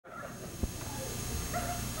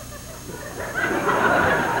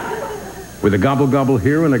With a gobble gobble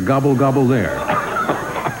here and a gobble gobble there.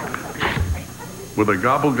 With a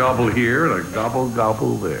gobble gobble here and a gobble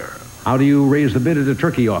gobble there. How do you raise the bid at a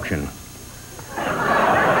turkey auction?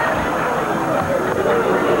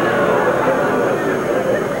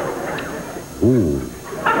 Ooh.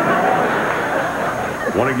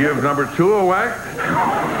 Want to give number 2 a whack?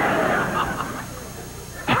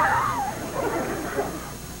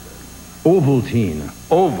 Ovaltine.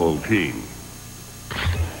 Ovaltine.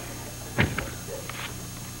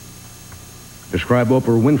 Describe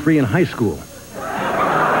Oprah Winfrey in high school.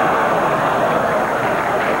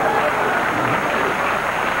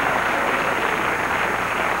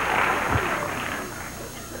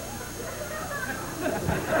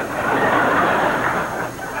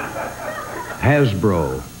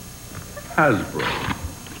 Hasbro. Hasbro.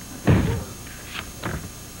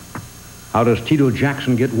 How does Tito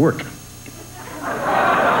Jackson get work?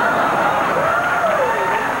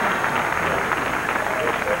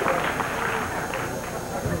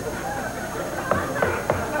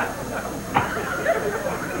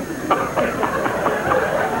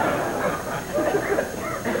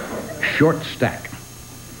 Short stack.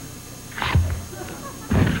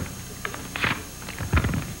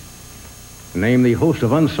 Name the host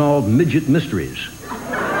of Unsolved Midget Mysteries.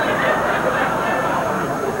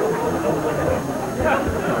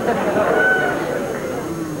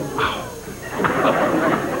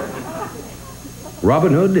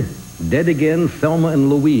 Robin Hood, Dead Again, Thelma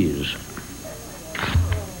and Louise.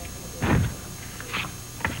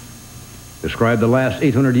 Describe the last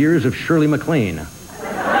 800 years of Shirley MacLaine.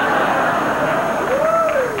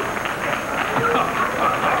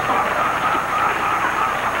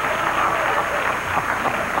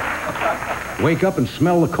 Wake up and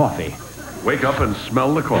smell the coffee. Wake up and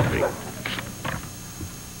smell the coffee.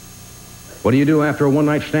 What do you do after a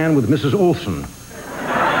one-night stand with Mrs. Olson?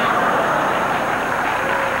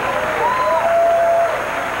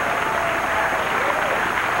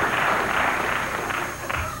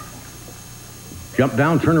 Jump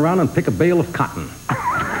down, turn around, and pick a bale of cotton.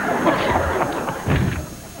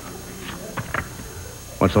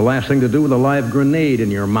 What's the last thing to do with a live grenade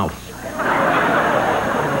in your mouth?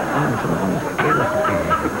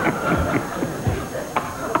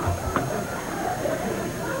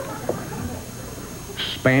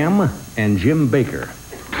 Spam and Jim Baker.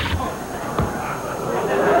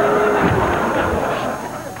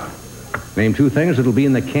 Name 2 things that'll be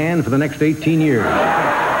in the can for the next 18 years.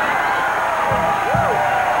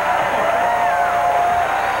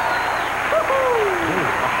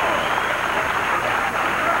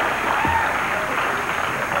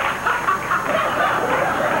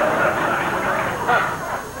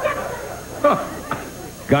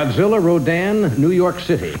 Godzilla, Rodan, New York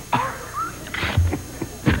City.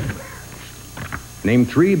 Name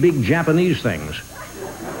 3 big Japanese things.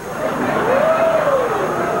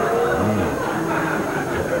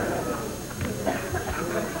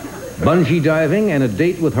 Bungee diving and a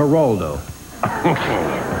date with Geraldo.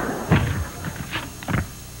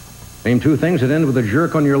 Name 2 things that end with a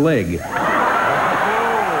jerk on your leg.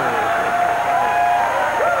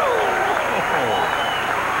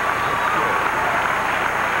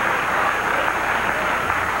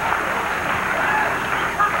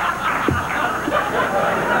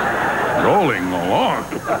 Rolling along.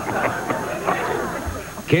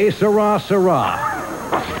 Que sera, sera.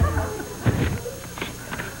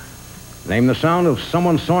 Name the sound of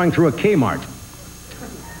someone sawing through a Kmart.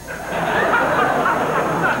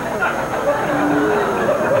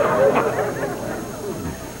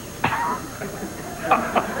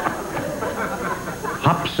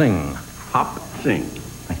 Hop sing. Hop sing.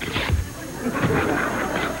 Thank you.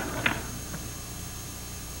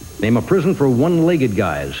 Name a prison for one-legged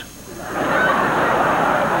guys.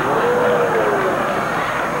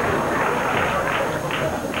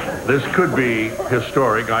 This could be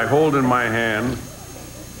historic. I hold in my hand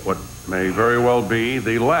what may very well be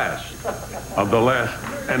the last of the last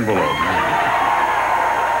envelope.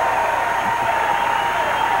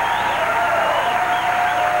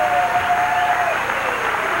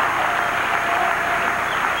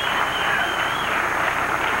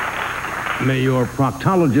 May your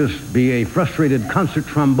proctologist be a frustrated concert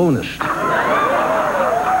trombonist.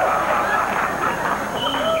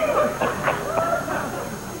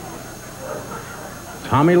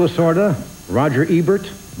 Tommy Lasorda, Roger Ebert,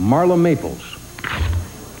 Marla Maples.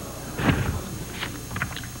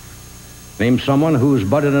 Name someone who's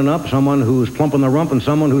butted it up, someone who's plumping the rump, and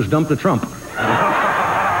someone who's dumped the trump.